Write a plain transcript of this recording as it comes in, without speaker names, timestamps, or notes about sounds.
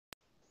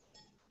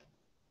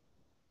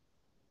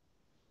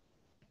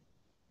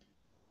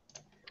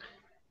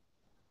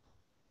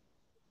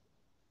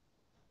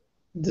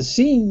The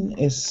scene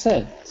is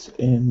set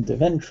in the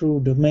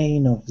Ventrue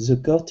domain of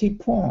Zuccotti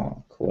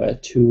Park, where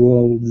two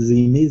old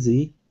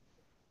Zimizi,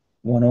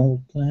 one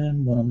old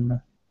clan,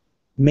 one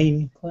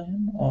main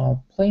clan,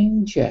 are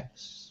playing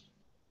chess.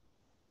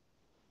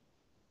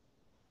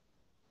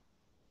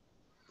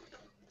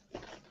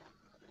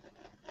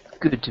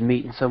 Good to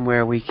meet in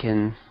somewhere we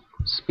can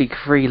speak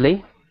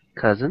freely,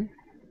 cousin.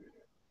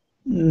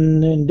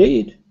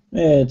 Indeed,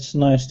 it's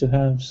nice to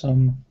have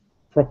some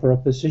proper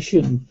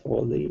opposition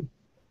for the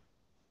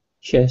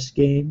chess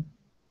game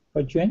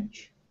for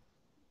change.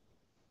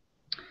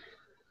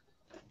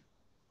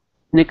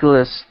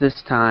 Nicholas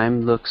this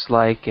time looks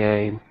like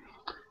a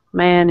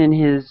man in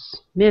his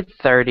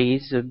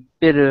mid-30s, a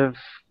bit of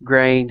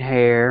graying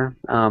hair.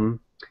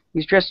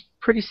 He's dressed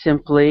pretty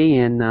simply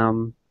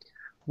in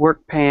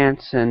work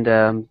pants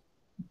and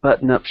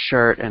button-up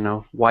shirt and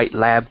a white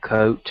lab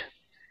coat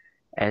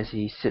as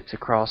he sits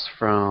across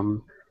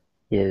from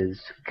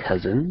his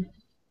cousin.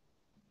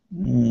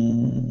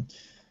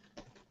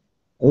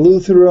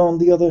 Luther, on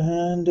the other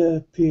hand,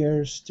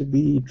 appears to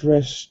be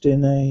dressed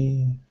in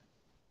a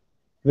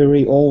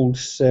very old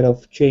set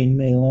of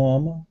chainmail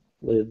armor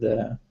with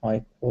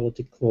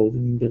high-quality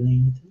clothing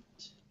beneath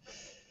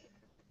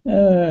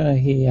it.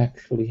 He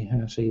actually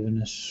has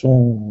even a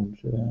sword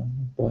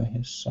by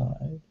his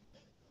side.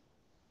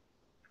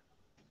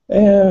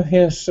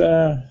 His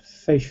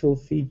facial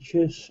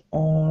features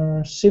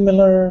are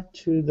similar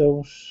to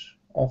those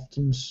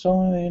often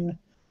seen.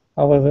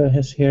 However,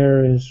 his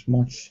hair is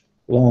much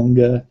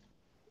longer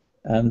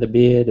and the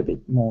beard a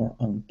bit more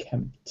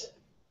unkempt.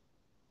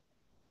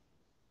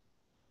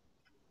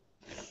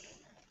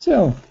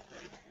 So,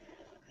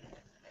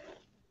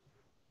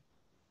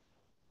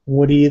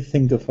 what do you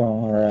think of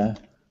our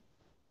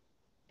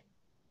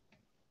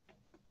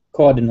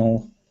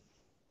cardinal?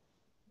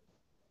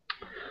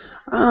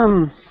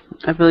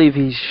 I believe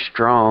he's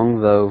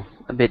strong, though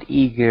a bit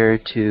eager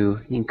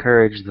to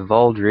encourage the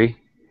Vaudry.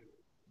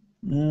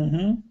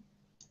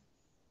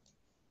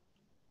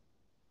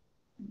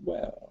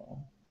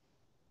 Well,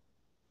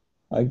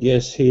 I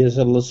guess he as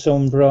a La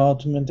Sombra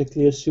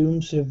automatically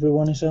assumes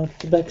everyone is out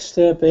to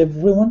backstab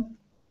everyone.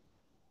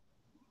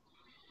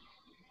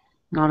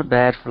 Not a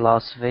bad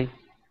philosophy.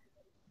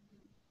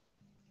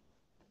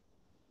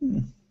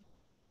 Yeah,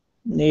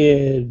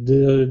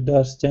 it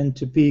does tend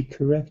to be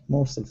correct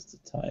most of the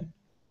time.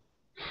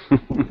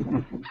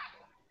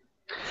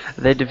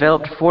 They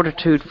developed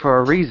fortitude for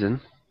a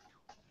reason.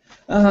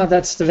 Ah,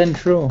 that's the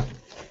Ventrue.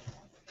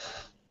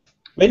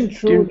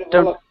 Ventrue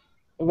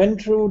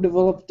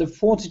developed the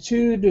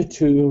fortitude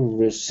to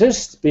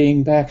resist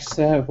being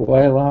backstabbed,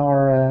 while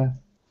our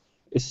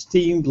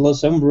esteemed La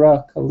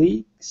Sombra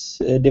colleagues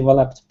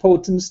developed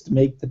potence to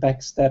make the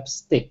backstab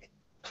stick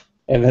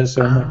ever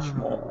so much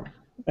more.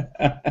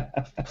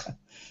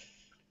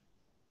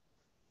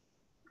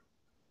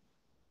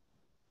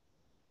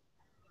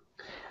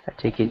 I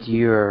take it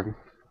you're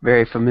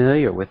very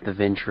familiar with the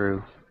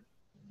Ventrue.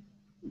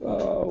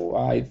 Oh,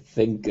 I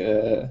think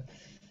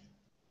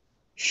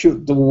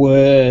shoot the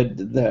word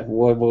that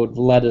Voivode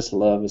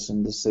Vladislav is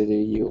in the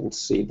city, you'll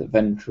see the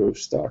Ventrue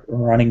start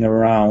running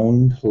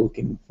around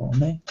looking for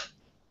me.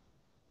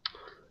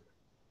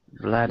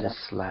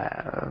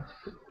 Vladislav.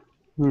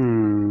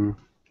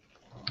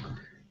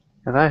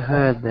 Have I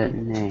heard that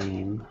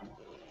name?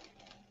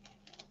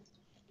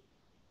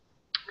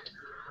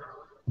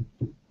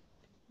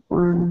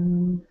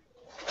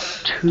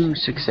 Two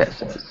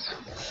successes.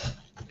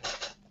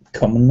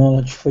 Common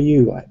knowledge for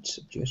you, I'd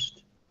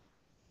suggest.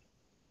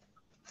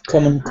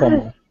 Common.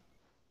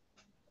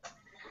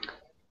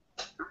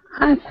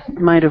 I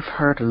might have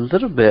heard a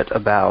little bit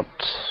about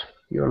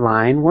your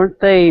line. Weren't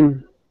they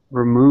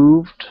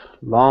removed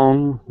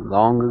long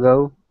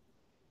ago?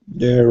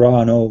 There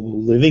are no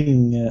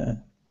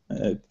living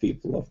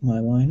people of my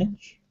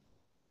lineage.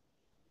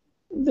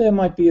 There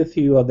might be a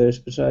few others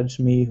besides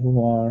me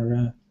who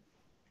are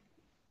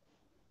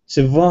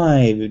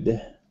survived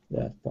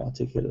that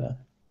particular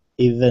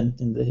event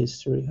in the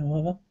history,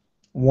 however,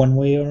 one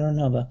way or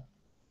another.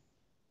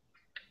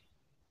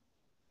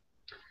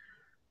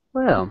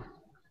 Well,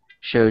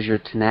 shows your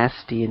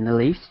tenacity in the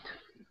least.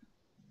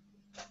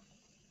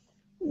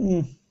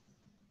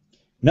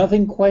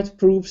 Nothing quite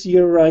proves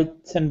you're right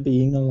and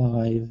being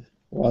alive,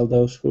 while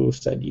those who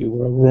said you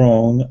were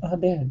wrong are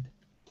dead.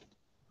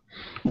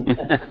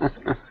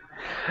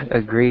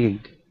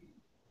 Agreed.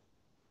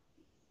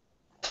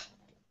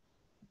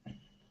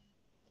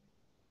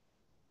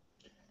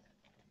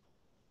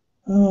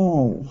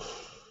 Oh.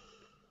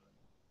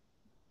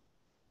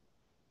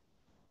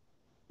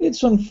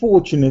 It's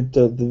unfortunate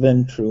that the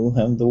Ventrue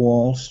have the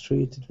Wall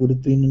Street. It would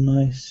have been a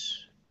nice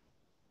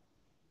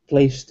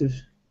place to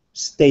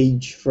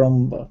stage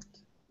from, but...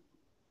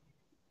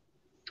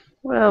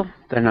 Well,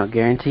 they're not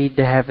guaranteed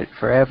to have it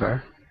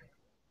forever.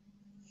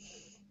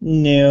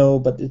 No,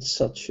 but it's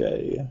such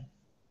a...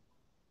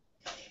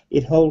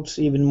 It holds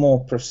even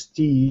more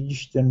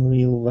prestige than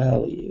real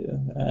value,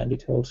 and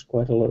it holds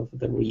quite a lot of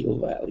the real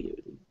value.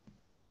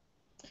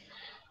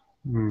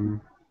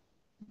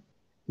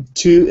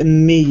 too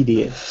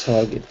immediate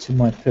target to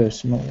my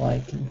personal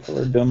liking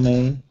for a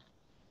domain.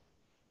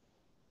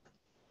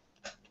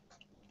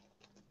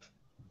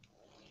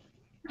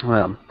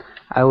 Well,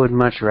 I would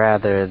much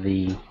rather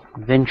the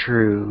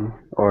Ventrue,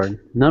 or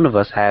none of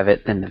us have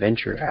it, than the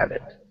Ventrue have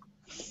it.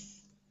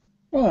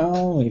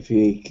 Well, if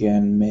we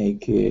can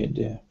make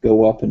it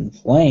go up in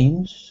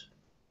flames.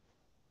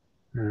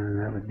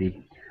 That would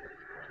be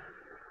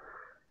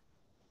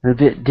a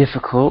bit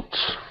difficult.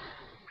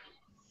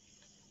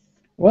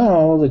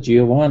 Well, the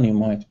Giovanni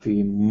might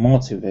be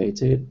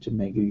motivated to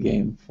make a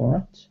game for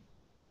it.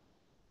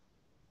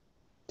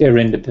 They're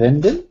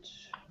independent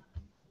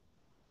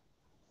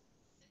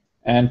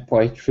and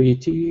by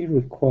treaty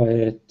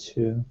required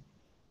to,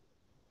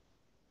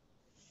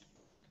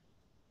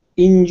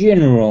 in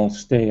general,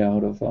 stay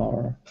out of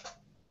our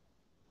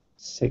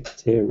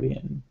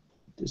sectarian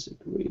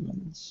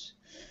disagreements.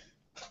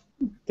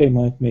 They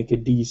might make a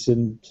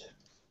decent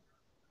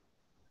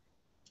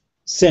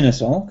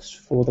Senesalks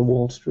for the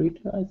Wall Street,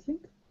 I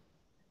think.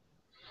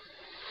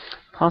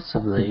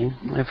 Possibly.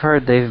 I've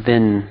heard they've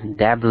been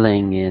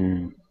dabbling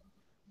in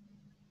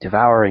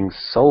devouring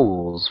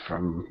souls,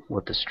 from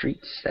what the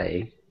streets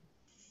say.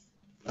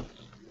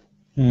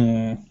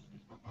 Then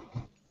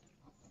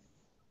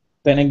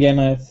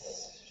again,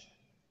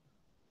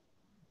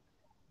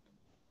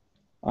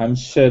 I'm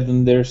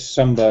certain there's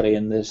somebody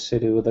in this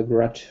city with a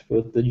grudge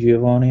with the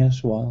Giovanni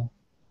as well.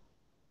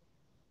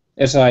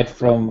 Aside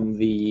from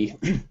the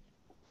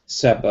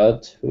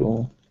Sabbath,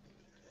 who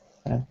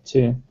had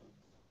to.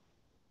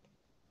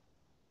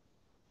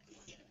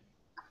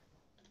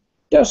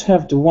 Does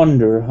have to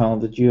wonder how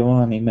the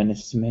Giovanni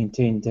managed to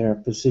maintain their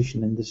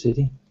position in the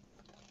city.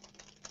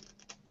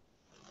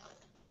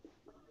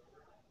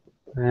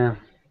 Yeah,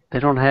 they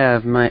don't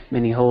have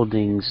many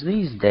holdings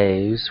these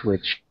days,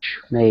 which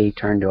may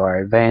turn to our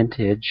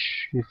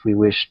advantage if we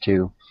wish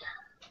to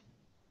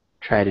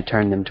try to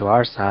turn them to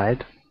our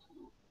side.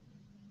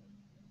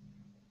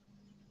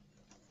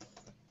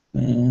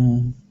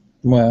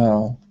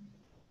 Well,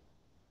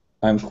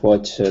 I'm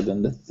quite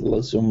certain that La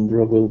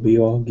Sombra will be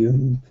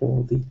arguing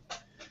for the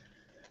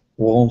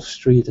Wall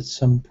Street at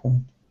some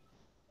point.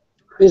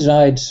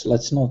 Besides,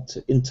 let's not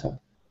enter,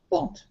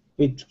 but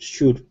it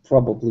should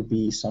probably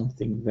be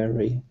something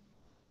very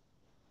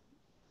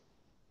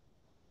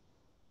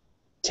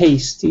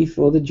tasty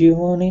for the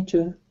Giovanni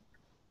to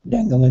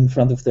dangle in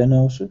front of their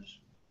noses.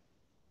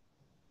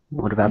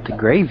 What about the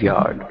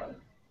graveyard?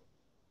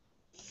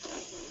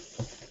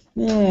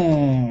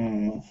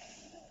 A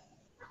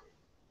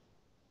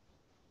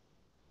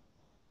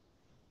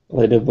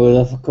little bit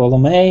of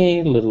column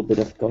A, a little bit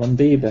of column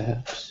B,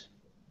 perhaps.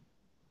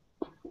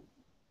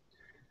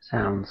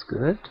 Sounds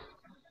good.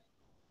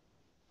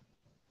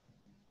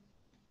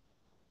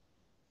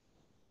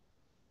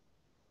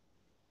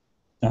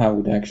 I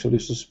would actually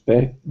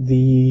suspect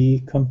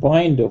the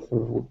combined offer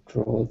would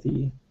draw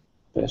the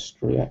best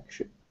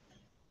reaction.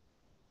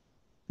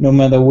 No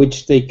matter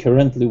which they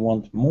currently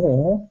want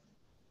more,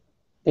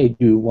 they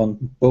do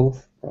want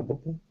both,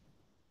 probably.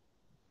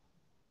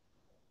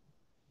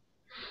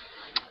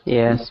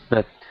 Yes,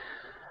 but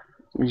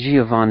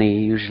Giovanni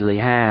usually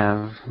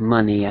have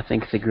money. I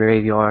think the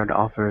graveyard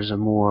offers a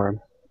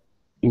more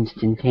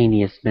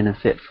instantaneous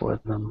benefit for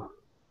them.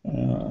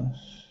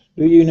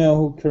 Do you know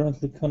who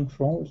currently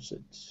controls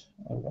it,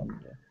 I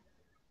wonder?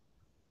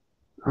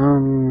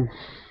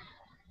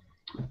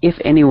 If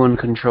anyone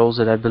controls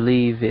it, I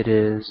believe it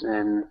is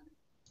an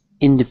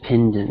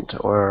independent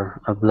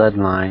or a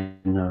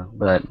bloodline,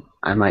 but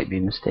I might be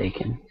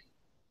mistaken.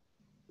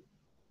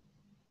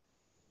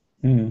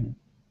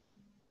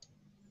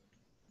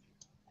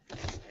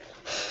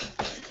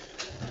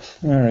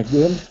 Very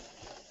good.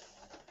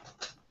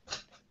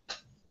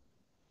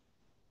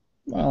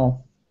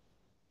 Well,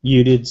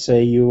 you did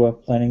say you were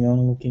planning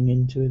on looking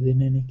into it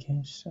in any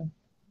case, so.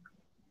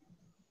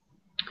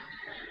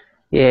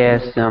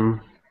 Yes,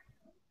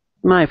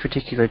 my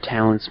particular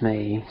talents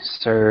may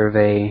serve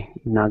a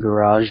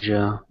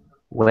Nagaraja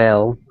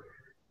well.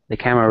 The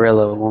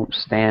Camarilla won't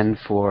stand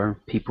for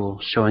people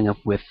showing up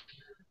with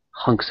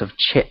hunks of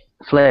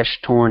flesh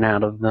torn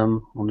out of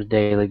them on a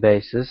daily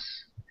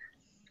basis.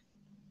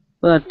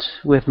 But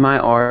with my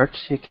art,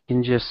 it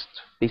can just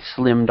be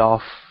slimmed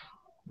off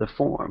the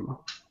form.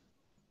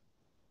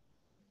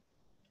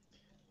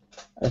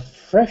 A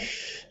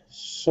fresh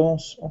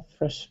source of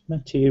fresh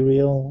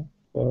material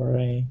for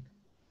a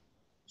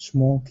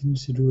small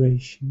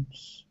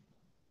considerations.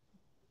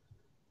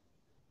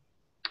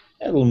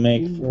 That'll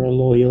make for a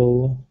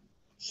loyal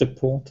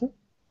supporter.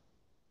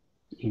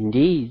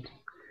 Indeed.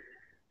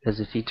 Because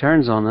if he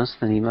turns on us,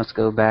 then he must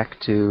go back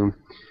to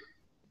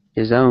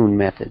his own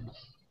methods.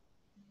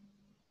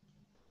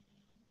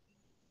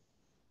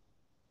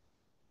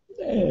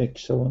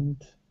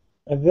 Excellent.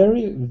 A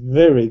very,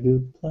 very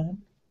good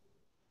plan.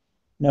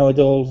 Now it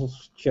all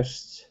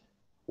just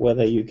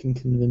whether you can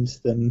convince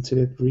them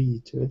to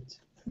agree to it.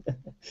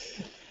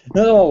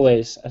 Not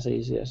always as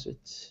easy as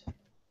it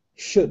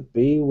should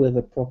be with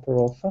a proper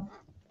offer.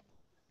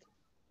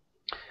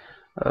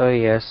 Oh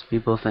yes,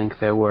 people think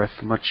they're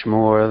worth much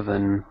more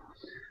than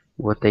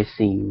what they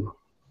seem.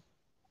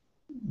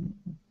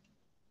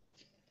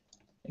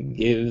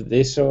 Give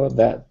this or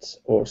that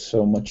or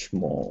so much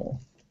more.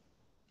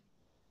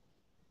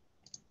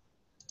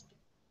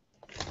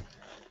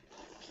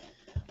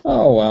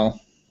 Oh well.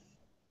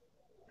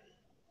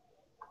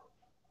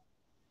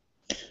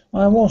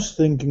 I was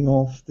thinking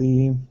of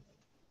the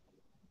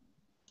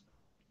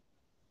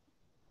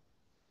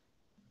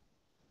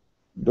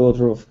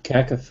Daughter of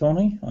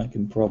Cacophony. I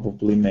can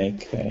probably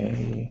make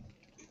a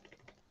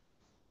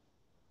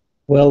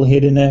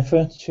well-hidden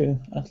effort to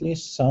at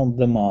least sound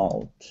them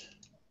out,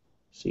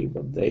 see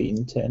what they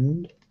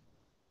intend.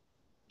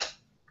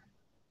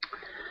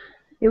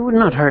 It would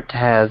not hurt to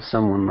have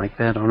someone like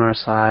that on our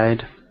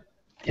side.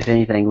 If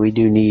anything, we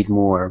do need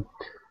more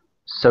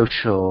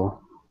social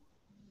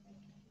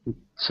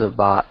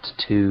sabbat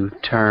to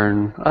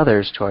turn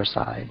others to our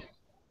side.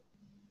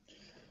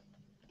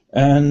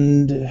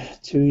 And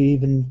to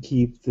even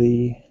keep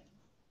the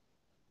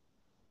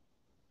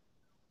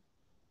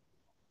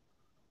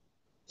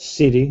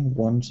city,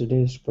 once it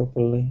is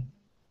properly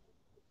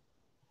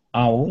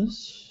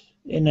ours,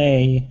 in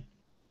a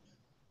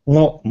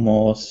lot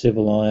more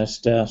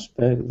civilized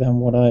aspect than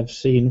what I've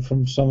seen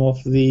from some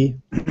of the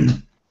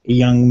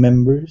young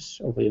members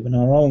of even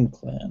our own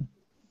clan.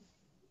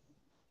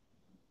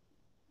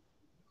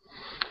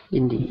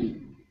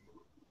 Indeed.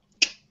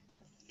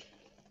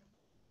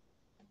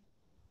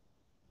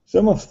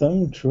 Some of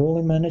them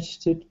truly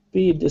managed to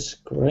be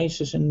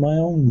disgraces in my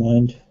own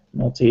mind,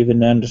 not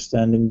even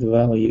understanding the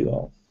value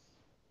of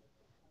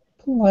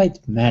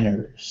polite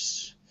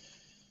manners.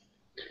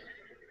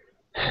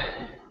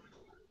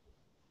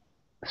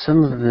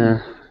 Some of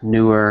the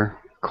newer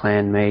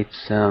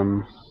clanmates,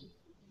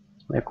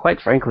 they're quite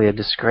frankly a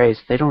disgrace.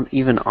 They don't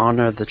even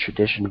honor the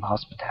tradition of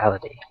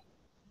hospitality.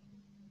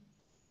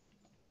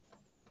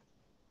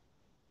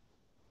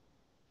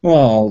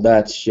 Well,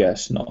 that's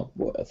just not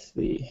worth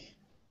the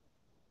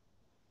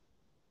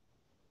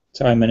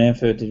time and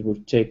effort it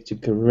would take to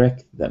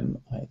correct them,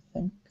 I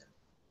think.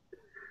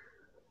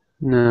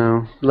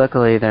 No,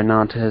 luckily they're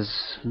not as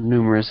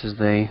numerous as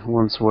they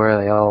once were.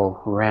 They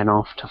all ran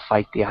off to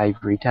fight the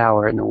Ivory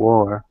Tower in the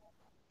war.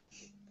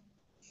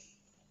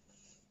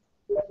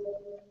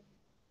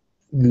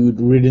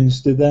 Good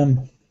riddance to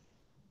them.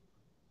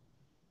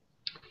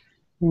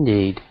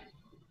 Indeed.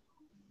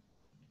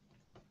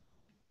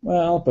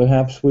 Well,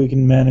 perhaps we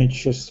can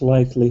manage a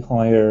slightly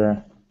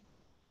higher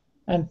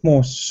and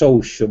more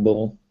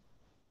sociable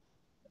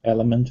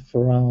element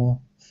for our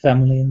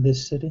family in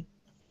this city.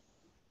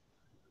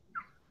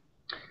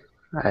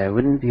 I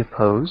wouldn't be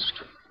opposed.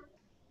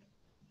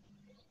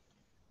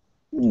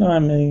 I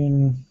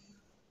mean,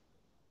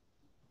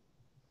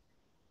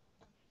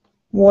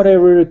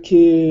 whatever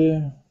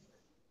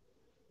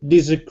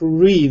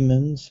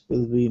disagreements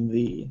between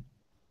the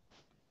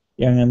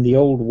young and the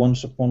old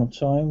once upon a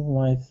time,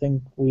 I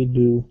think we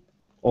do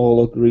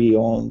all agree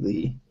on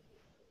the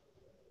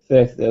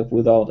fact that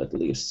without at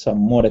least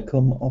some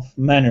modicum of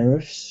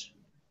manners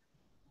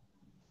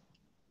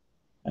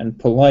and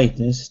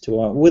politeness to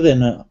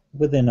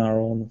within our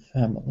own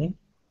family,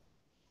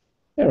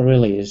 there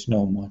really is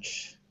no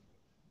much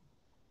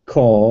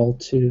call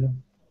to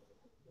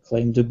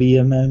claim to be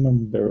a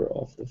member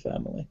of the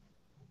family.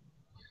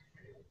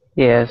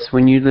 Yes,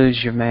 when you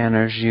lose your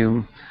manners,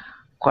 you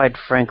quite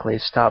frankly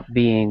stop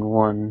being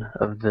one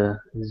of the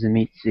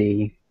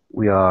Zemitzi.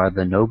 We are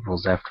the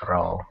nobles after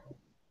all.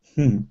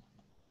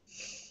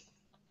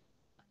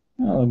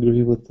 I'll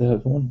agree with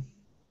that one.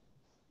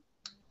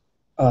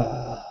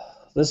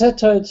 The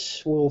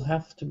Zetites will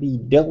have to be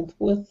dealt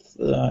with.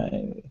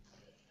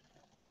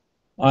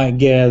 I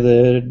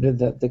gathered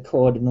that the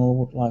Cardinal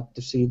would like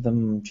to see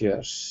them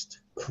just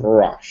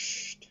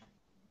crushed.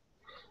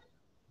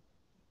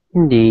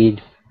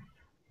 Indeed.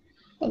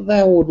 But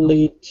that would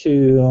lead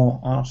to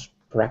us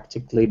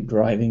practically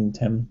driving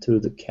them to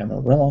the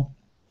Camarilla.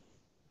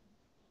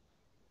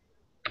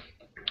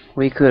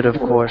 We could, of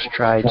course,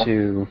 try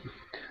to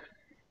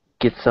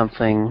get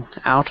something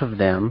out of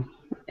them,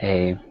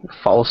 a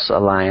false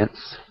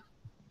alliance.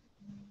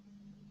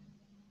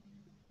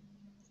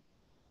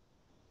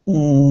 I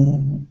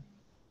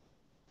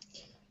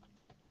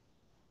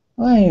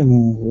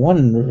am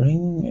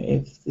wondering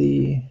if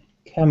the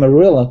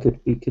Camarilla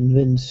could be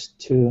convinced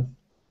to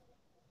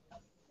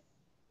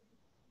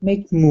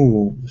make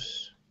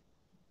moves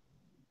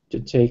to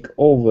take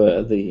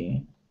over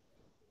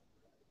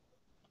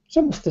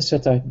some of the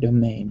Setite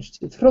domains,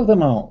 to throw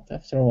them out.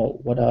 After all,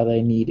 what are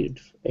they needed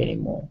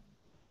anymore?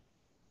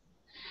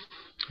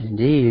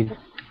 Indeed.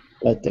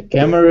 Let the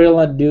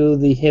Camarilla do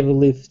the heavy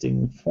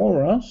lifting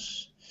for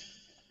us,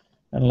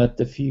 and let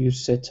the few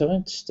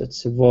Setites that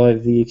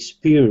survive the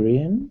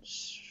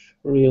experience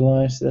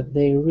realize that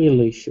they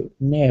really should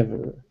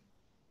never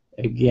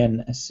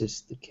again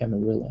assist the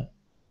Camarilla.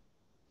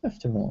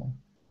 After all,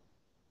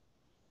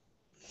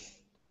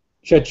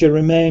 such a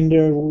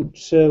remainder would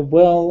serve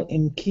well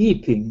in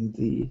keeping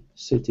the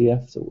city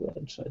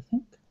afterwards, I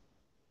think.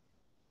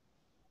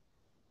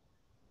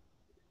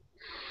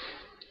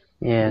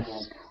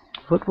 Yes.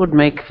 What would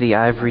make the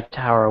ivory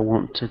tower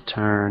want to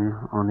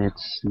turn on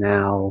its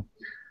now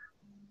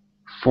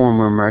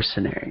former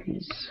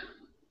mercenaries?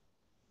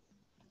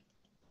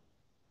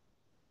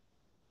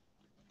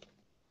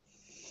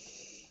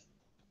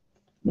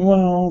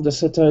 Well, the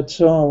Settites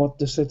are what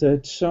the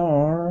Settites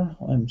are.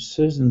 I'm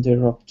certain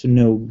they're up to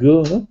no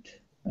good,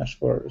 as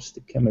far as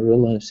the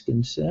Camarilla is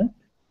concerned.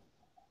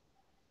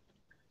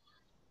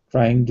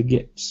 Trying to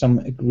get some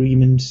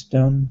agreements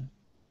done.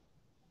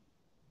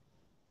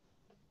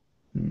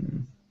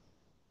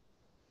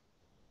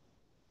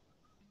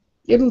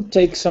 It'll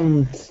take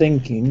some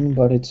thinking,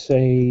 but I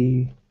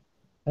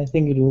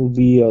think it will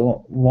be a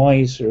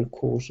wiser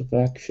course of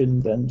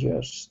action than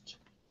just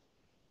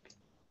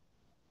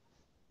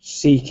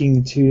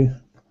seeking to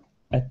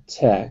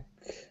attack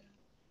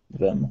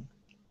them.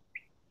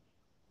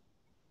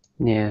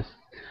 Yes.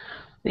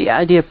 The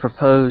idea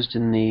proposed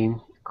in the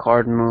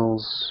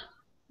Cardinal's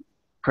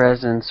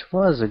presence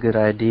was a good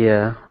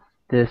idea.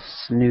 This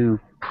new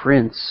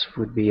prince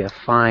would be a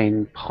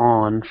fine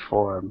pawn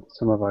for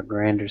some of our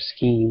grander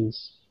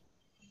schemes.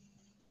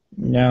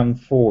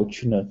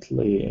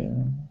 Unfortunately,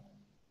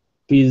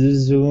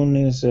 Pizazun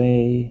is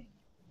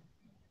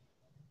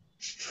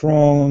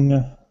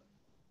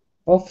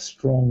of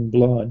strong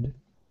blood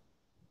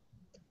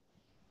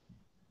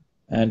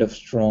and of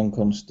strong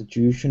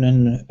constitution,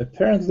 and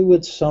apparently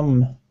with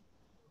some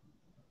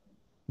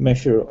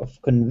measure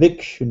of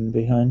conviction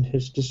behind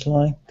his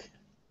dislike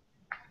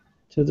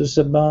to the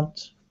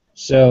Sabbat.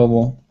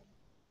 So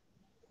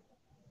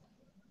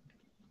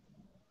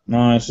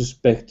I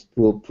suspect it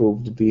will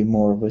prove to be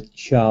more of a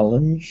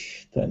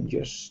challenge than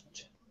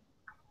just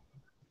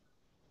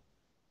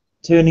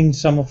turning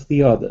some of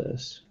the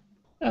others.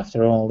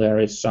 After all, there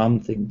is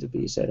something to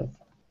be said of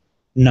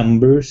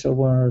numbers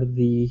over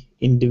the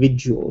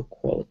individual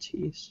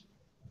qualities.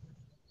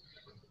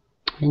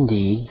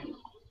 Indeed.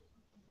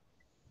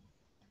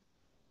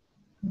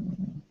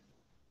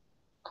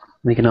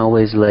 We can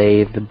always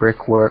lay the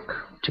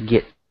brickwork to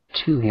get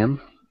to him.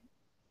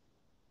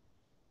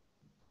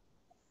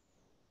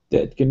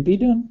 That can be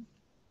done.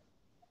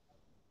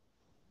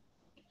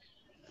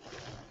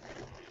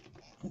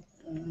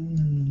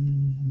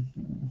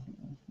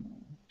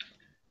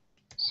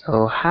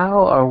 So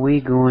how are we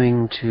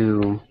going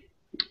to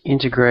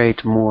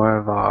integrate more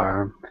of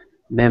our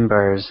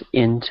members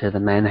into the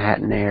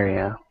Manhattan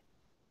area?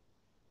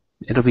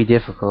 It'll be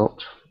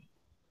difficult.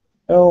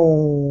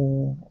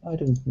 Oh, I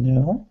don't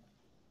know.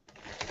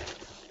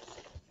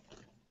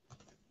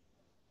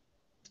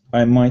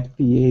 I might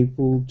be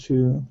able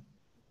to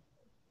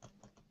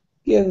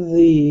give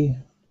the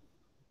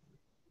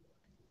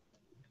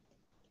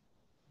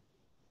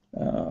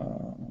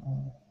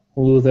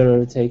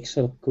Luther takes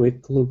a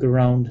quick look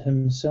around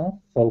himself,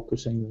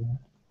 focusing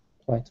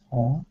quite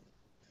hard,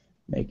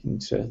 making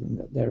certain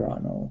that there are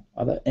no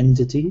other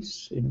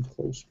entities in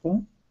close by,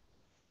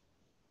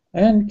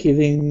 and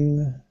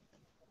giving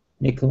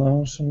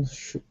Nicholas some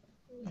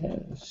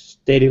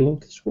steady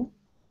look as well.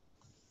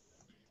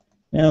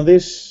 Now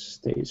this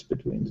stays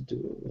between the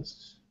two of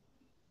us.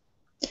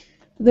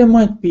 There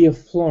might be a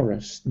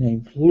florist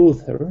named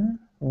Luther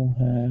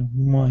who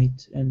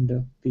might end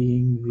up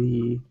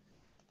being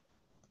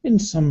in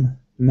some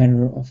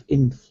manner of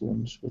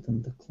influence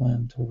within the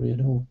clan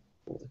Toreador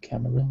or the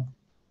Camarilla.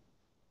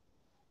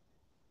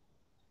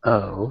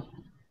 Oh.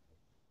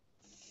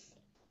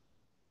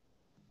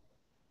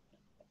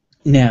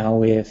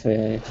 Now, if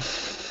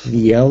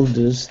the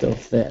eldest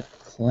of that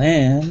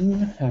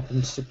clan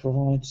happens to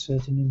provide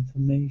certain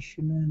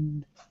information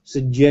and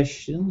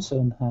suggestions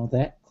on how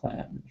that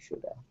clan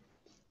should act,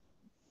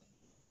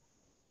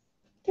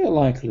 they're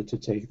likely to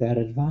take that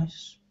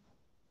advice.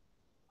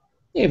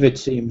 If it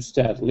seems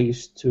to at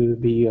least to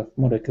be a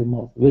modicum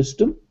of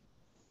wisdom.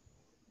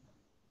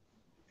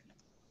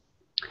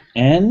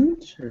 And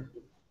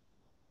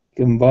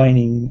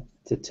combining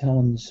the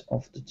talents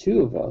of the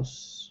two of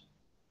us,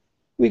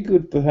 we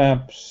could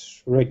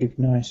perhaps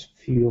recognize a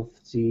few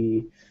of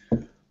the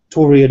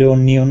Toreador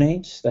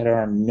neonates that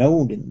are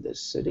known in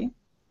this city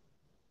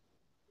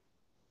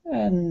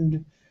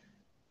and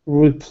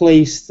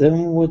replace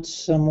them with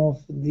some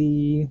of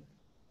the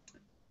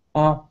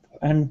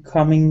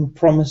up-and-coming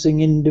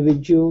promising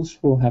individuals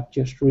who have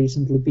just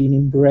recently been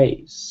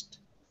embraced.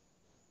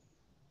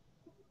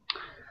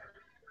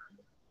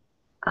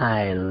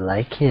 I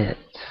like it.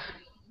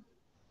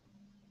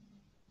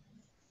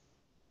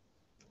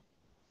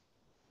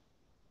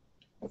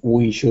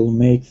 We shall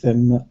make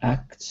them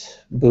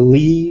act,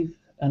 believe,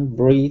 and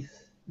breathe,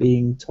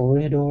 being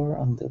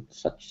Toreador until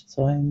such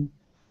time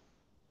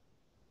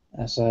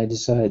as I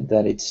decide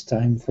that it's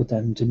time for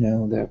them to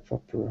know their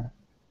proper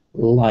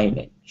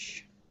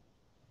lineage.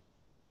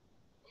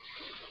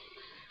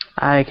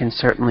 I can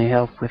certainly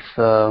help with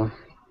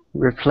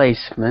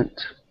replacement.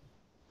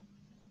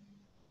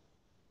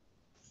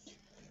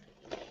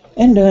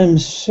 And I'm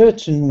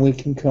certain we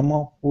can come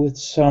up with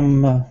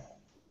some...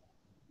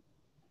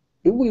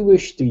 do we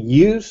wish to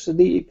use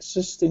the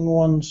existing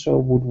ones,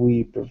 or would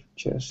we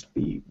just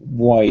be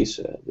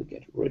wiser to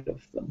get rid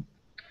of them?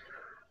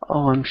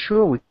 Oh, I'm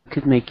sure we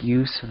could make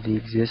use of the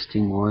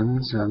existing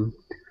ones.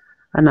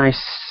 A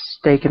nice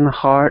stake in the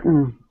heart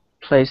and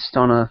placed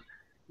on a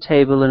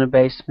table in a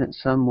basement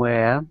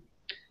somewhere,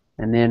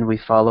 and then we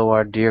follow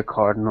our dear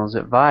Cardinal's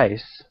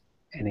advice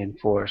and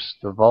enforce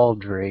the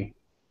Vaudry.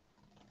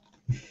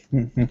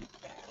 And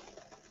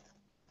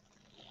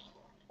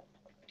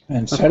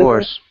Of suddenly,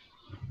 course,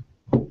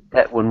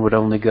 that one would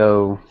only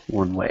go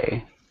one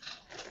way.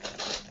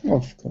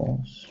 of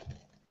course,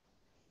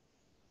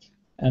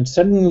 and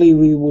suddenly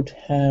we would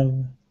have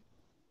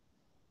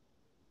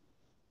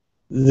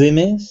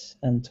Vimis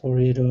and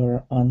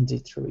Toreador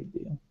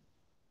Antitribute.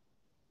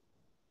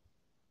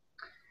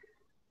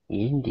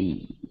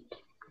 Indeed.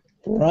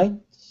 Right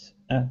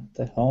at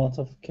the heart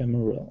of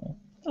Camarilla.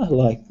 I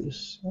like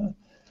this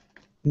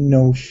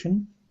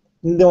notion.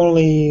 The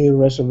only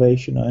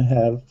reservation I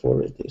have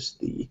for it is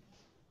the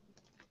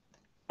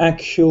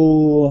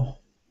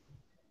actual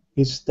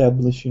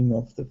establishing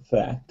of the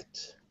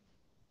fact,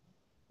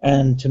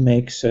 and to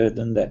make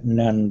certain that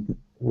none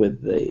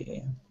with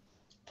the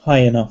high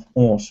enough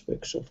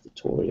auspex of the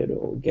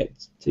Toreador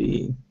get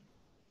the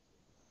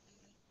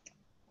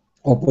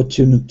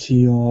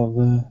opportunity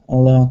of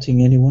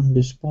alerting anyone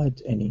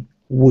despite any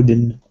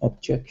wooden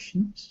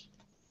objections.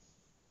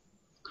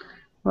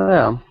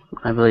 Well,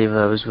 I believe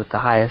those with the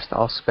highest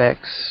auspex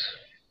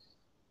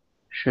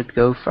should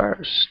go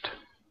first.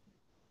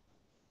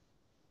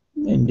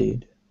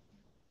 Indeed.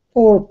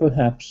 Or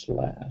perhaps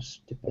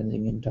last,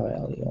 depending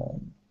entirely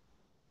on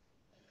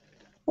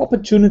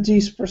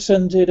opportunities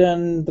presented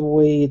and the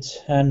way it's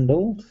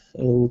handled.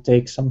 It'll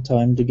take some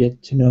time to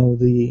get to know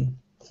the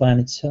clan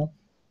itself.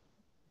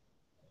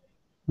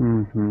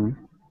 Mm-hmm.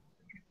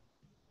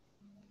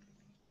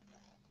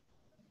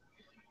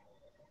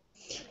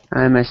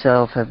 I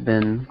myself have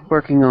been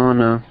working on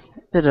a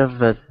bit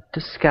of a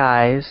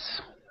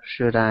disguise,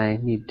 should I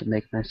need to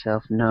make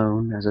myself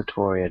known as a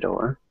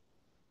Toreador.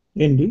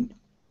 Indeed.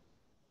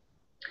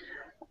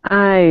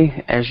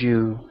 I, as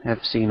you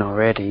have seen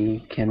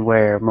already, can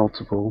wear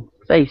multiple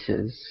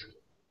faces.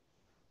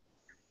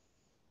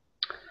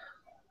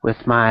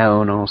 With my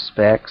own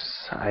auspex,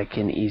 I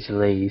can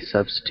easily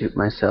substitute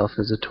myself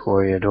as a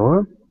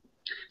Toreador.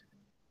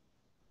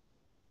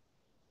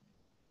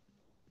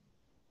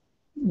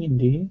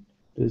 Indeed.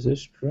 This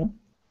is true.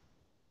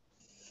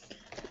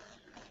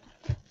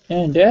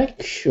 And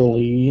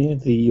actually,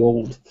 the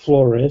old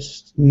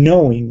florist,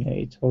 knowing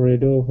a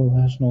Toreador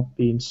who has not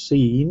been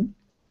seen,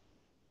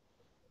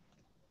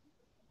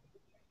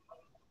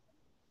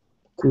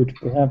 could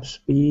perhaps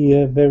be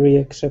a very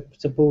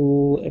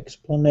acceptable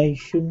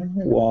explanation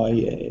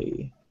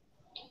why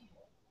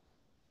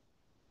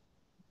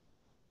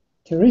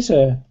there is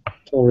a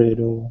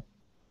Toreador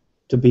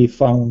to be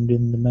found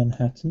in the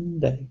Manhattan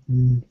that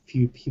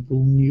few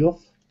people knew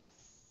of.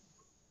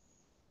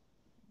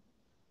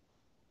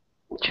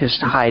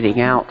 Just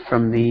hiding out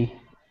from the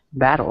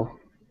battle.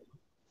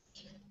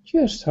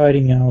 Just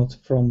hiding out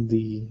from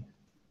the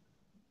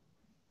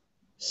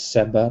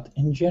Sabbath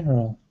in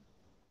general.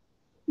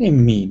 I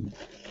mean,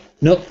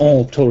 not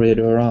all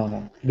Toreador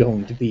are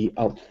going to be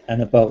out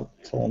and about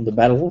on the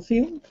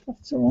battlefield,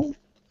 after all.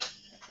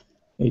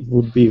 It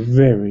would be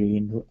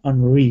very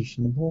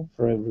unreasonable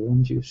for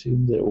everyone to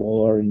assume that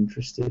all are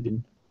interested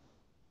in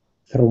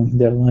throwing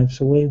their lives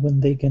away when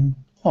they can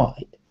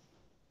hide.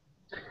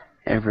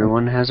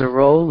 Everyone has a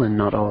role, and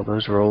not all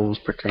those roles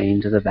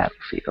pertain to the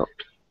battlefield.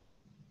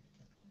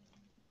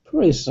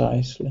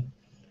 Precisely.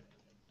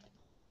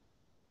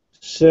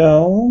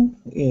 So,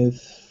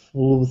 if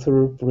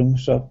Luther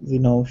brings up the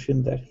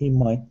notion that he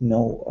might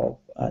know of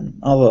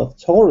another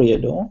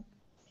Toreador,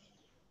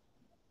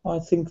 I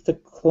think the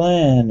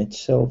clan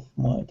itself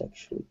might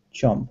actually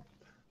jump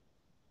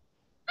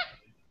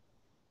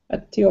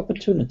at the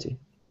opportunity.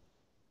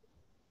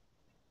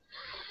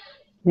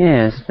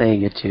 Yes, they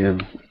get to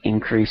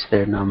increase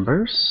their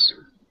numbers,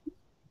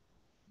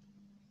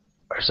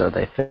 or so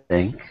they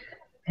think,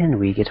 and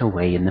we get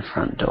away in the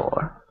front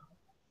door.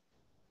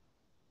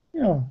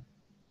 Yeah,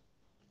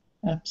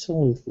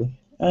 absolutely.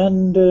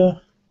 And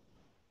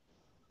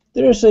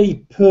there's a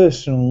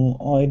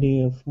personal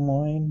idea of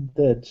mine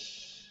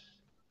that's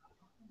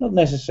not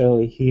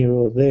necessarily here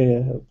or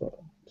there, but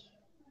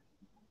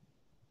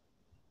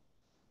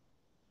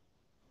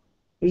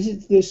is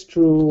it this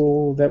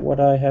true that what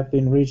I have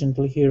been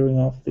recently hearing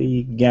of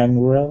the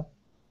gangrel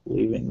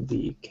leaving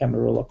the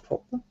Camarilla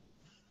proper?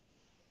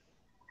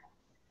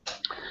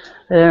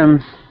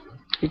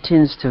 It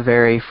tends to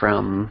vary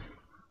from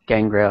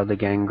gangrel to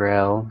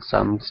gangrel.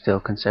 Some still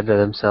consider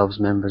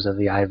themselves members of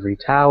the Ivory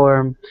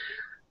Tower.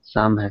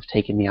 Some have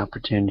taken the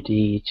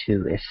opportunity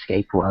to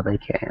escape while they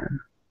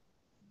can.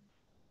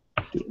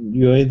 To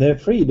enjoy their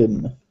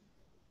freedom.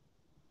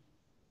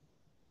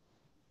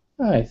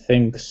 I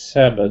think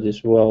Sabbath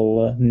is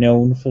well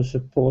known for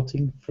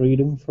supporting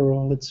freedom for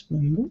all its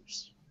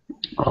members.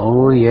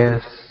 Oh,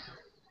 yes.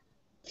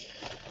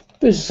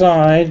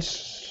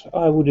 Besides,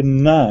 I would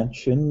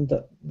imagine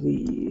that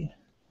the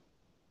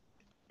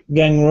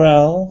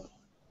Gangrel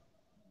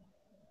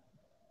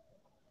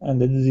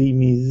and the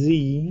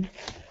Zimi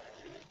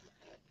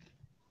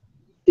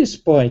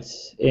despite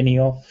any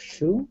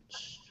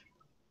offshoots,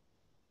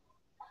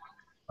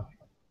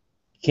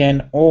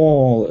 can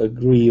all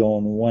agree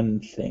on one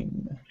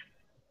thing.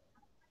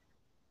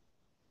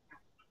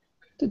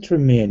 The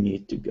Tremere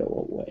need to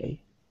go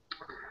away.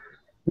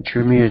 The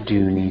Tremere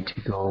do need to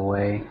go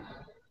away.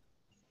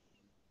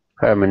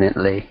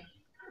 Permanently.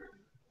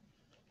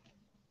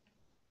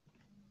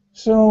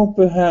 So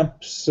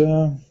perhaps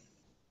a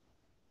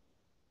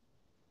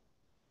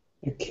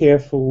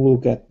careful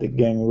look at the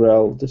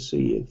Gangrel to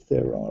see if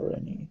there are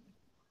any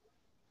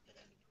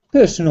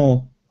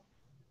personal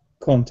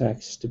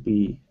contacts to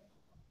be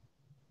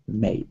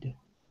made.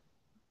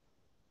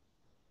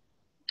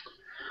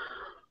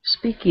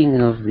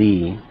 Speaking of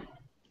the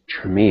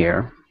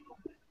Tremere,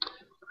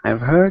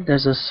 I've heard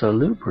there's a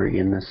Salubri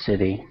in the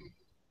city.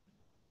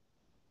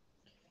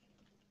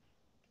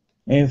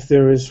 If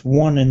there is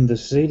one in the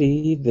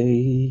city,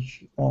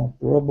 they are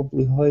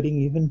probably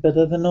hiding even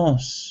better than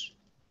us.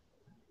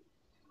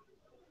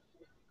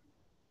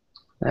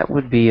 That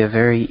would be a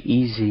very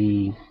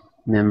easy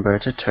member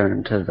to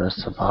turn to the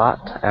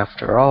Sabbat.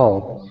 After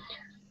all,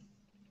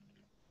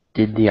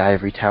 did the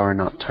Ivory Tower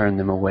not turn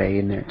them away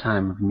in their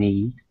time of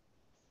need?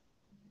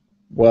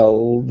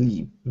 Well,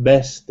 the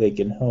best they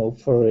can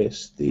hope for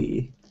is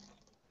the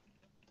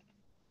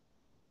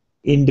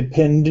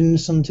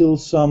independence until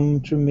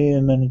some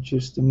Tremere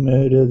manages to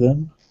murder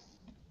them.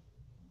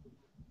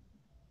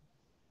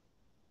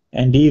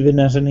 And even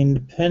as an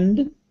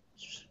independent,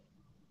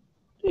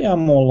 they are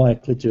more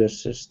likely to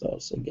assist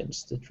us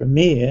against the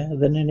Tremere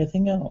than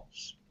anything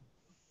else.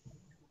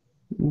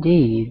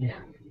 Indeed.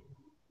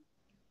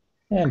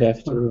 And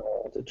after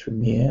all, the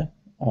Tremere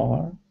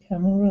are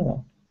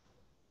Camarilla.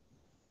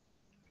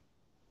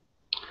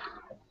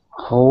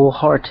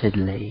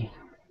 Wholeheartedly.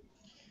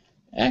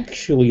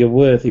 Actually a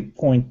worthy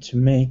point to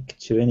make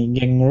to any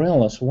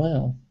Gangrel as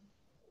well.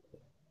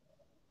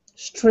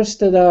 Stress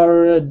that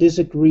our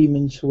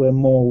disagreements were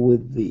more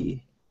with the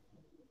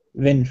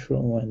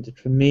Ventral and the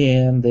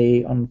Tremere, and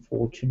they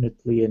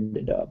unfortunately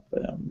ended up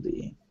on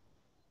the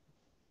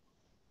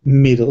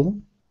middle,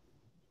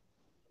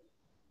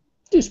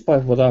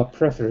 despite what our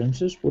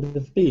preferences would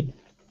have been.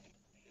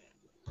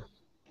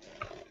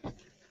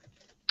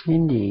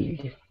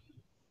 Indeed.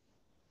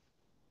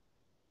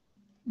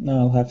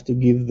 I'll have to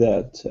give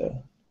that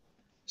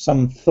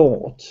some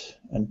thought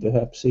and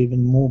perhaps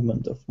even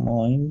movement of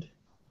mind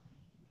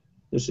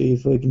to see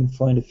if I can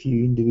find a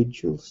few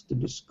individuals to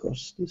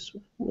discuss this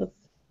with.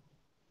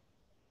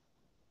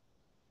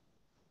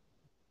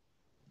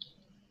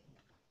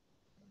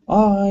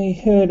 I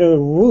heard a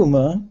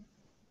rumor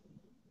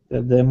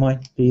that there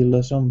might be La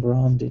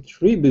Sombra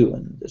Anti-Tribu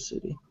in the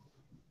city.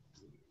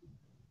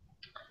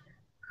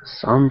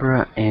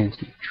 Sombra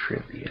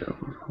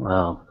Anti-Tribu.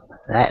 Well,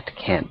 that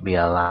can't be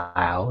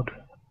allowed.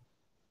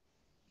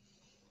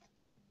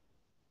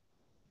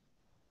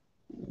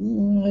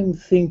 I'm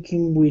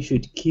thinking we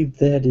should keep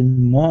that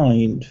in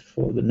mind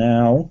for the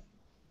now.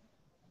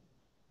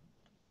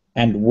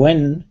 And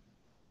when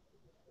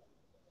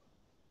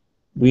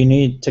we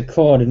need the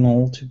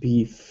Cardinal to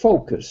be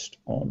focused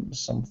on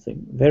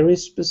something very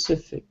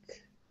specific,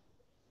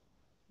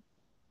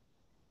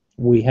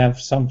 we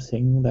have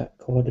something that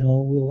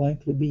Cardinal will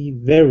likely be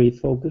very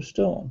focused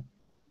on.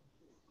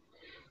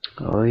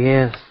 Oh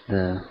yes,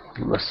 the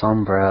La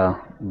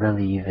Sombra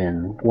believe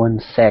in one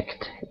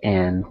sect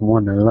and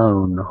one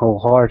alone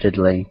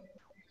wholeheartedly.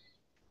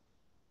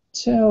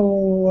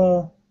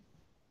 So,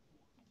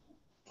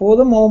 for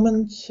the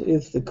moment,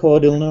 if the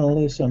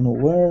Cardinal is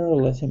unaware,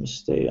 let him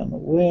stay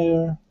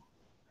unaware.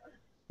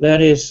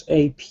 That is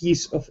a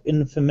piece of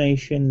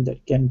information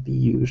that can be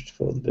used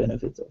for the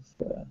benefit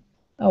of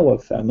our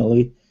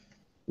family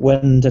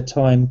when the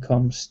time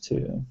comes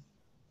to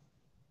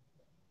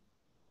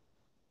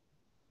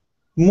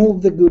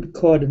move the good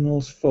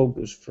Cardinal's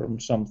focus from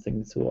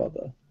something to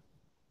other.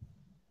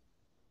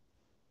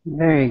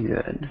 Very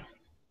good.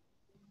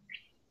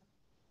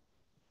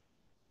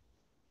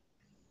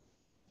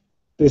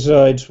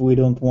 Besides, we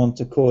don't want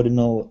the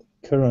Cardinal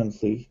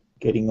currently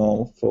getting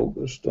all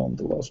focused on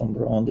the La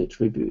Sombra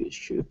Anti-Tribu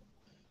issue.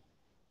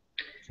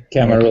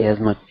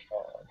 Camarilla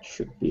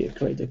should be a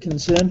greater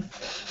concern.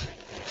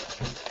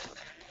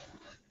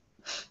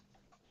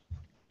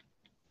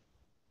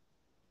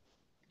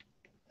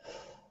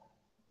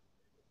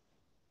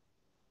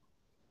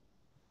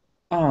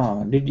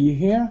 Did you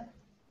hear?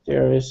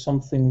 There is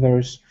something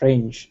very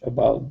strange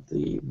about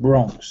the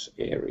Bronx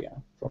area,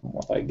 from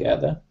what I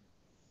gather.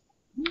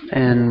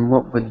 And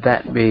what would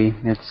that be?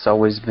 It's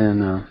always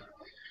been a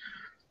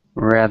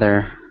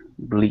rather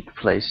bleak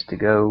place to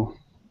go.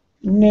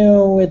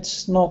 No,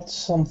 it's not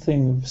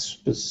something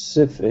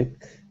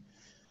specific.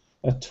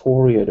 A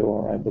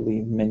Toreador, I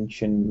believe,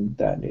 mentioned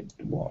that it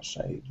was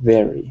a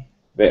very,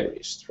 very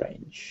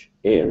strange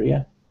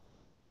area.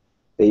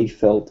 They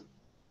felt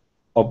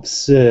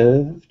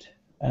observed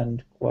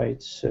and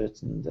quite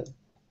certain that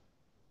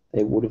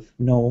they would have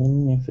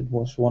known if it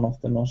was one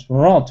of the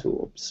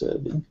Nosferatu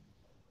observing.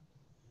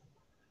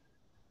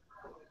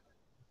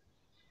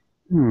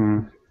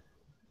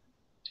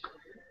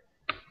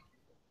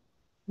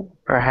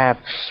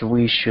 Perhaps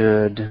we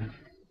should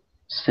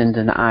send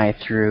an eye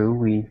through.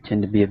 We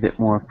tend to be a bit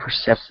more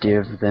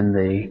perceptive than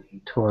the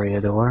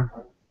Toreador.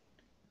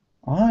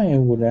 I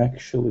would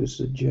actually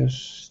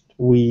suggest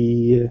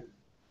we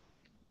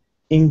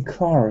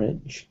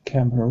encourage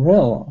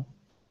Camarilla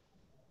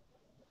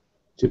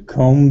to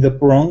comb the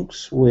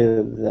Bronx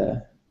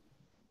with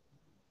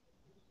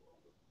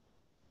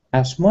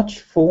as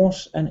much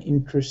force and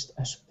interest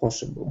as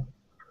possible.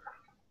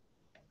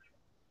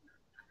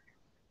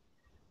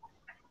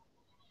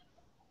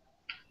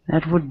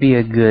 That would be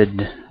a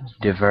good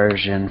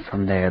diversion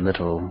from their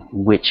little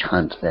witch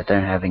hunt that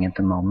they're having at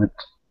the moment.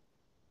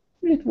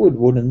 It would,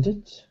 wouldn't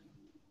it?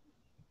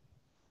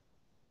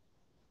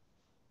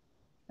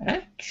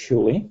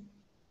 Actually,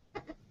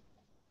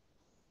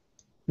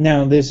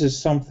 now this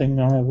is something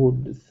I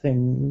would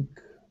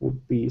think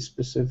would be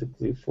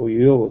specifically for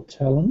your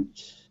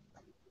talent.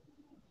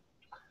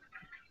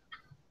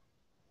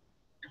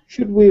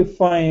 Should we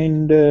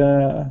find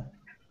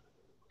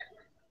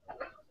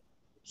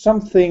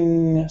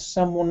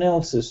someone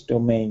else's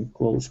domain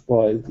close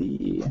by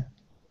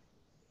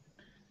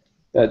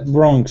that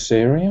Bronx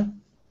area?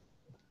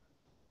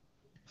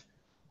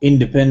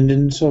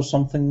 Independence or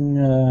something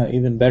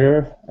even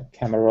better, a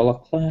Camarilla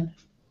clan.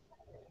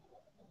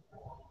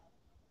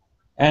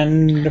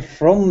 And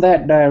from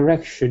that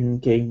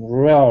direction came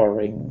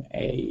roaring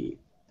a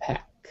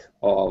pack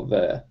of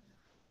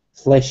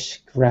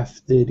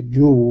flesh-crafted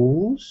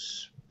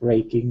ghouls,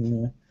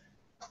 breaking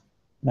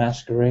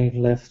masquerade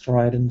left,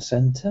 right, and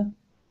center.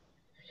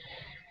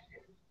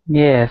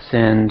 Yes,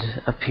 and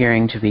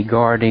appearing to be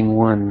guarding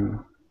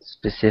one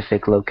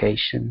specific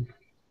location.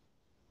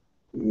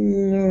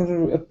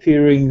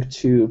 Appearing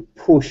to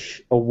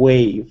push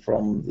away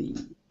from the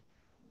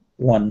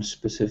one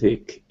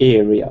specific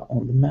area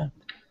on the map.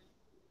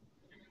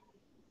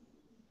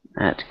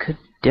 That could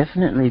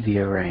definitely be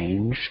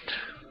arranged.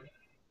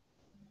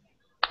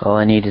 All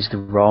I need is the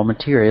raw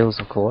materials,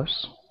 of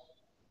course.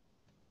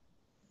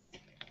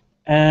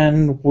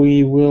 And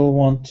we will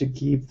want to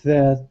keep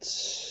that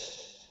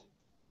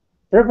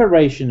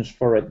preparations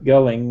for it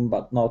going,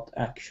 but not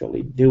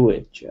actually do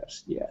it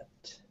just yet.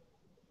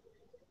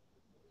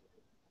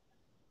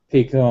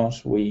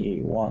 Because we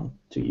want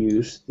to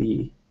use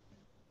the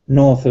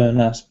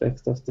northern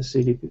aspect of the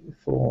city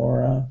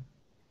before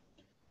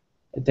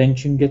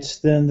attention gets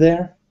turned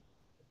there.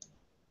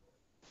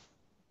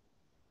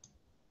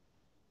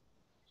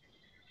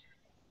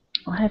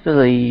 I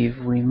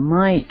believe we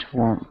might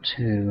want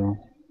to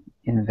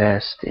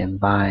invest in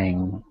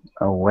buying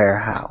a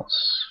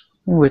warehouse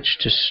in which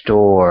to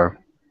store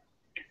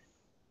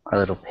our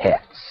little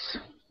pets.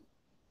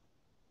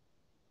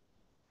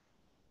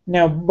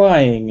 Now,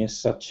 buying is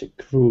such a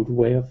crude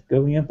way of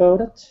going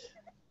about it.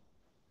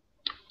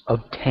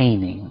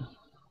 Obtaining.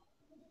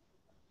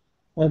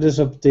 Let us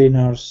obtain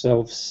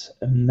ourselves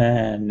a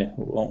man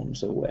who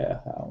owns a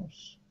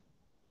warehouse.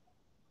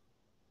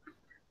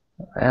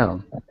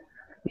 Well,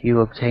 you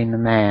obtain the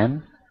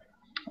man,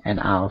 and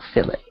I'll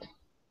fill it.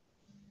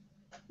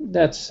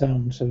 That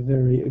sounds a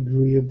very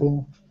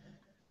agreeable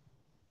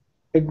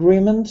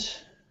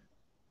agreement.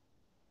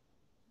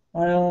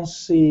 I'll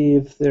see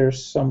if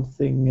there's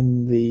something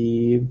in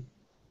the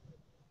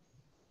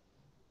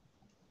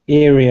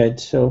area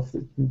itself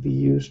that can be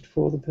used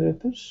for the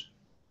purpose.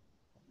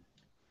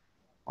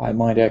 I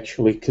might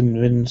actually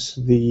convince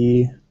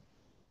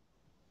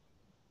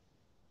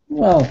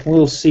well,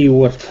 we'll see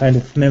what kind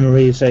of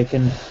memories I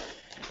can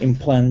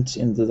implant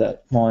into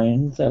that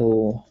mind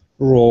that'll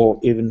draw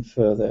even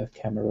further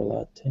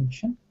Camarilla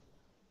attention.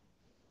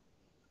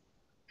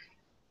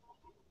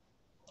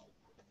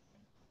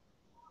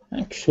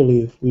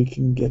 Actually, if we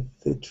can get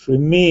the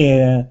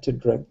Tremere to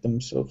drag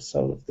themselves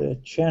out of their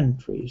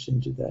chantries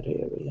into that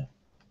area.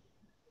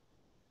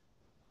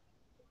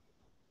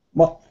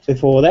 Well,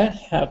 before that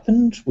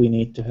happens, we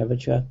need to have a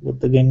chat with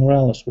the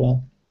Gangrel as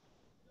well.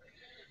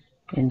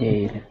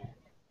 Indeed.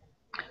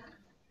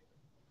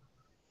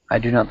 I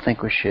do not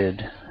think we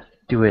should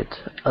do it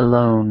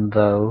alone,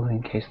 though,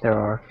 in case there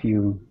are a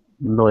few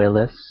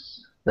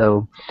loyalists,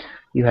 though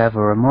you have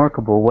a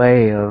remarkable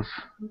way of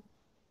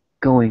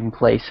going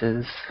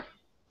places.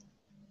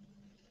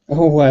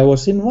 Oh, I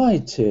was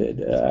invited.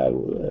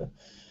 The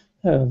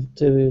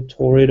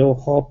Toreador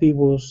Hoppy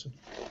was...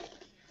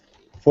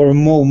 For a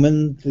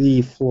moment,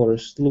 the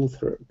Florist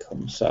Luther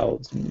comes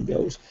out and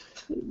goes,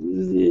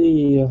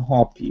 the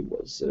Hoppy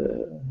was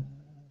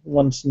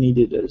once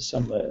needed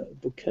some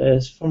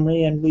bouquets for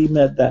me, and we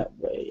met that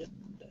way. And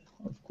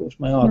of course,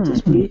 my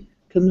artistry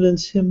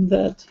convinced him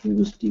that he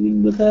was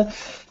dealing with a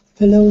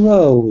fellow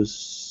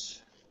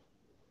rose.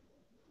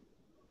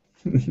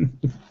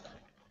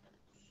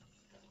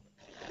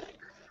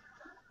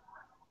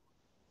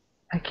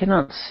 I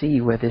cannot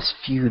see where this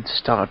feud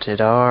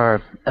started.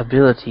 Our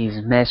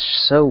abilities mesh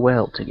so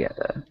well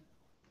together.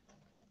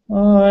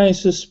 I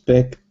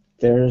suspect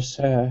there's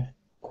a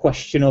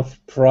question of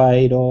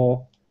pride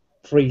or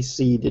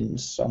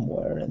precedence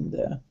somewhere in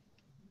there.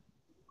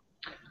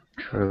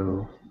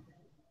 True.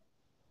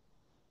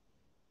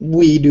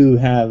 We do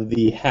have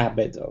the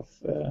habit of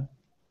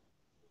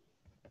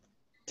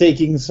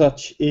taking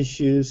such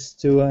issues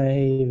to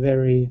a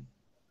very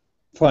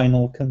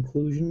final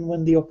conclusion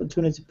when the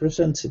opportunity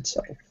presents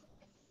itself.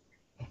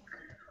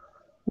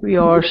 We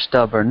are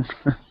stubborn.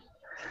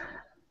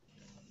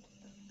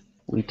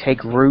 We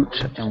take root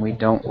and we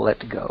don't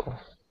let go.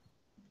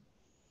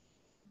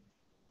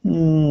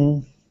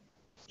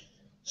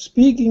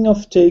 Speaking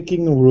of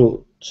taking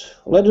root,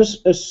 let us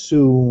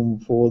assume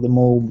for the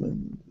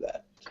moment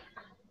that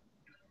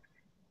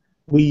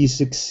we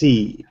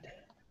succeed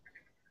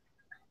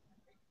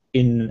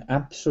in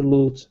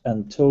absolute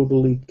and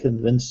totally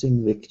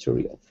convincing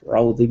victory of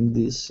routing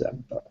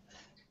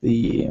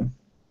the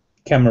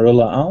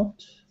Camarilla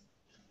out,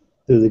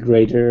 to the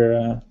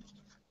greater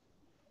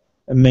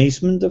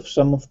amazement of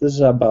some of the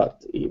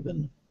Zabbat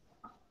even.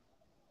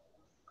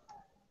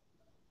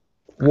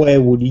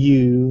 Where would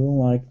you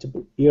like to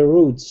put your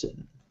roots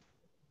in?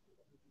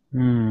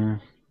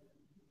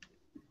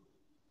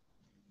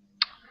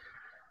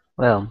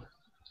 Well,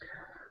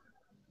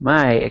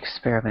 my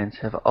experiments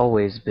have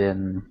always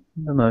been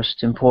the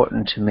most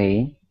important to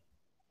me.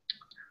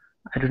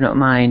 I do not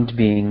mind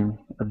being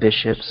a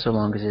bishop so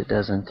long as it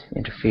doesn't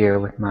interfere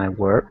with my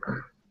work.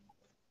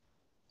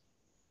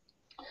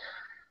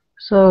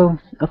 So,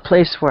 a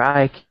place where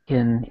I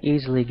can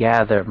easily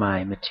gather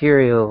my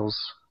materials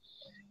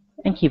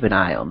and keep an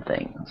eye on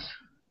things.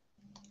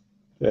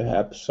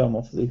 Perhaps some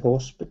of the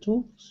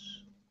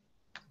hospitals?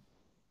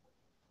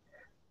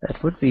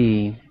 That would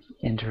be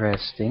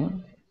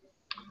interesting.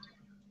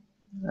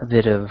 A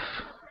bit of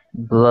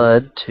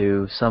blood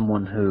to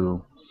someone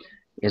who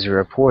is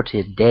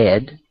reported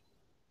dead.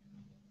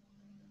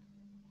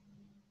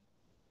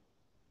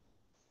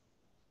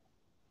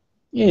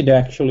 It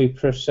actually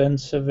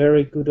presents a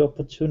very good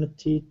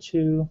opportunity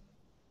to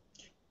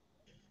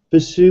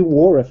pursue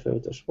war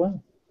effort as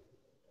well.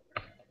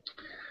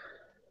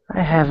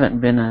 I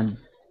haven't been an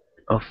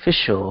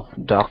official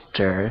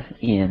doctor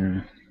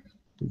in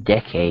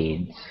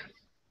decades.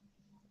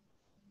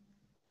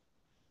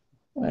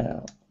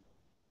 Well,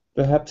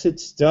 perhaps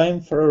it's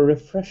time for a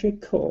refresher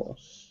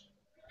course.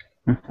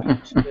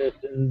 I'm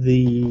certain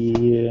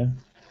the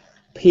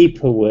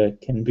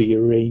paperwork can be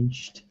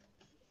arranged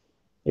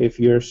if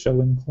you're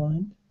so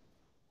inclined.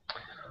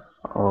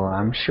 Oh,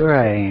 I'm sure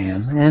I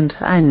am, and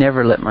I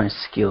never let my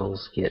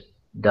skills get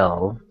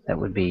dull. That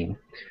would be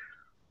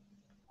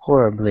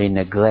horribly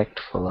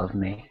neglectful of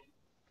me.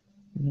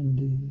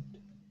 Indeed.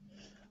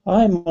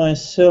 I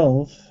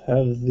myself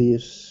have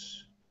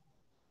this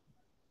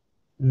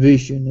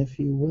vision, if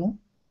you will,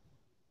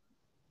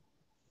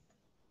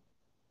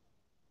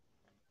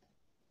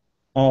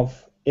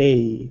 of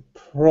a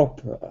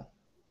proper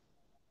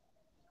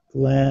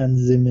Grand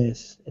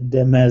Zimis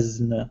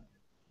Demesne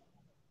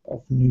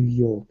of New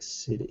York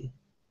City.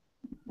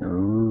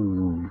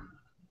 Ooh.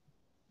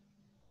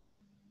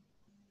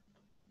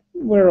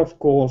 Where, of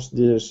course,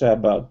 there's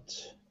about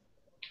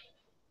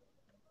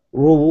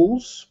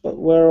rules, but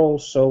where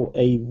also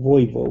a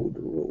voivode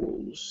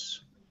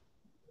rules.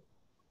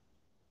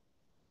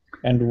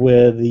 And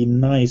where the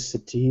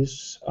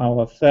niceties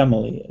our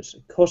family is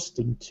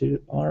accustomed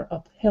to are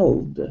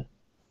upheld.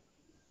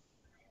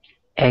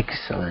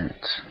 Excellent.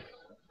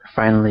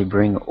 Finally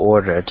bring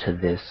order to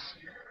this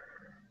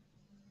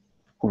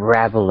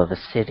rabble of a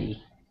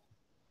city.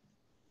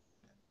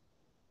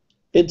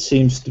 It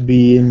seems to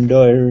be in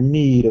dire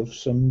need of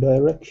some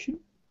direction.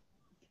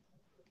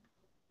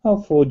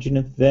 How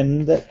fortunate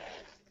then that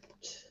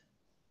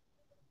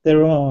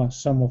there are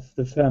some of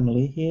the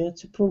family here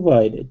to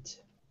provide it.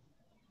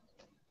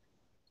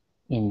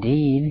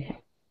 Indeed,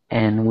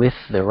 and with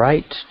the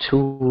right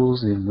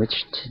tools in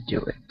which to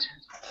do it.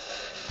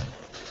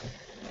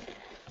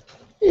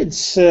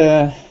 It's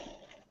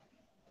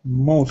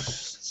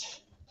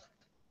most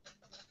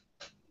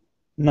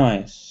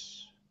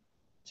nice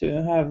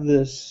to have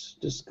this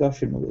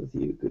discussion with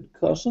you, good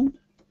cousin.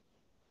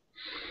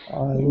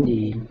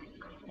 Indeed.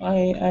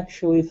 I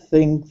actually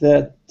think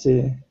that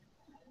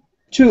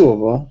two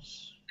of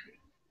us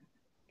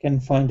can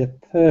find a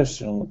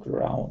personal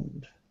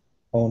ground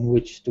on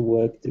which to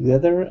work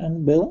together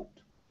and build,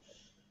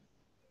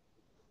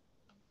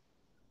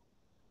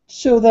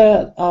 so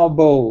that our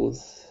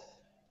both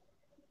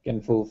can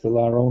fulfill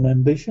our own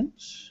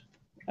ambitions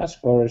as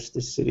far as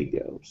the city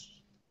goes.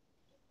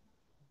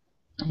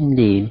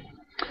 Indeed.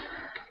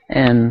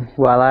 And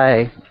while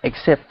I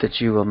accept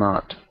that you will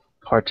not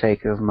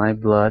partake of my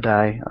blood,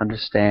 I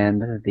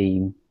understand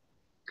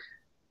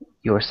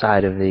your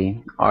side of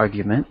the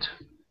argument.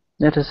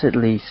 Let us at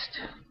least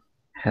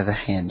have a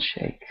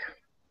handshake.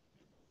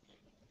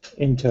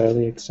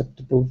 Entirely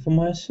acceptable for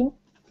myself.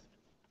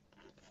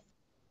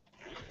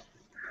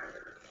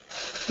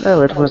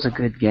 Well, it was a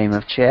good game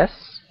of chess.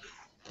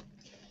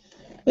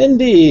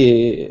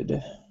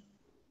 Indeed.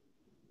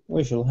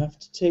 We shall have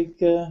to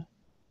take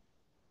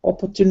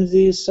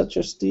opportunities such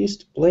as these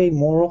to play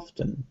more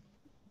often.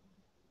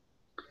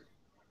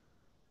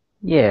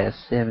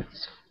 Yes,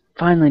 it's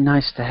finally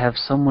nice to have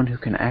someone who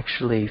can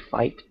actually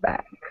fight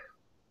back.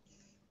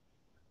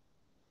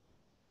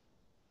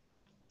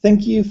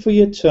 Thank you for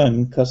your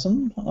turn,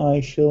 cousin.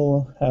 I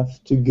shall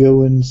have to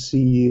go and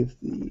see if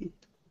the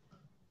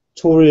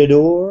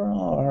Toreador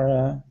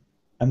are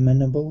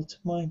amenable to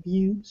my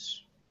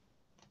views.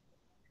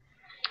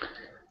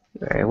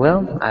 Very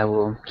well. I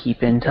will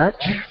keep in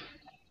touch.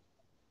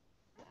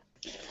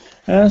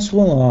 As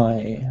will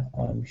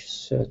I'm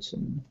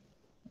certain.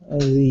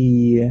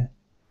 The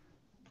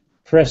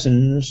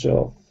presence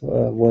of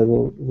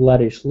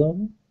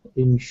Vladislav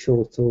in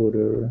short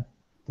order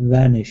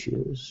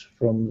vanishes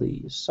from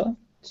the sight,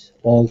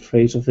 all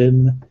trace of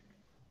him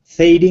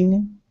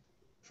fading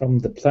from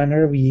the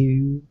planar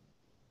view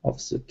of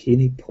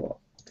Zucchini Park.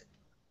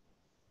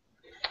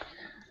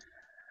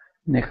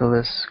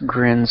 Nicholas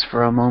grins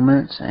for a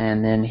moment,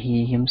 and then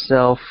he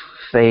himself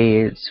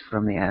fades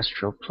from the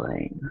astral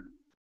plane.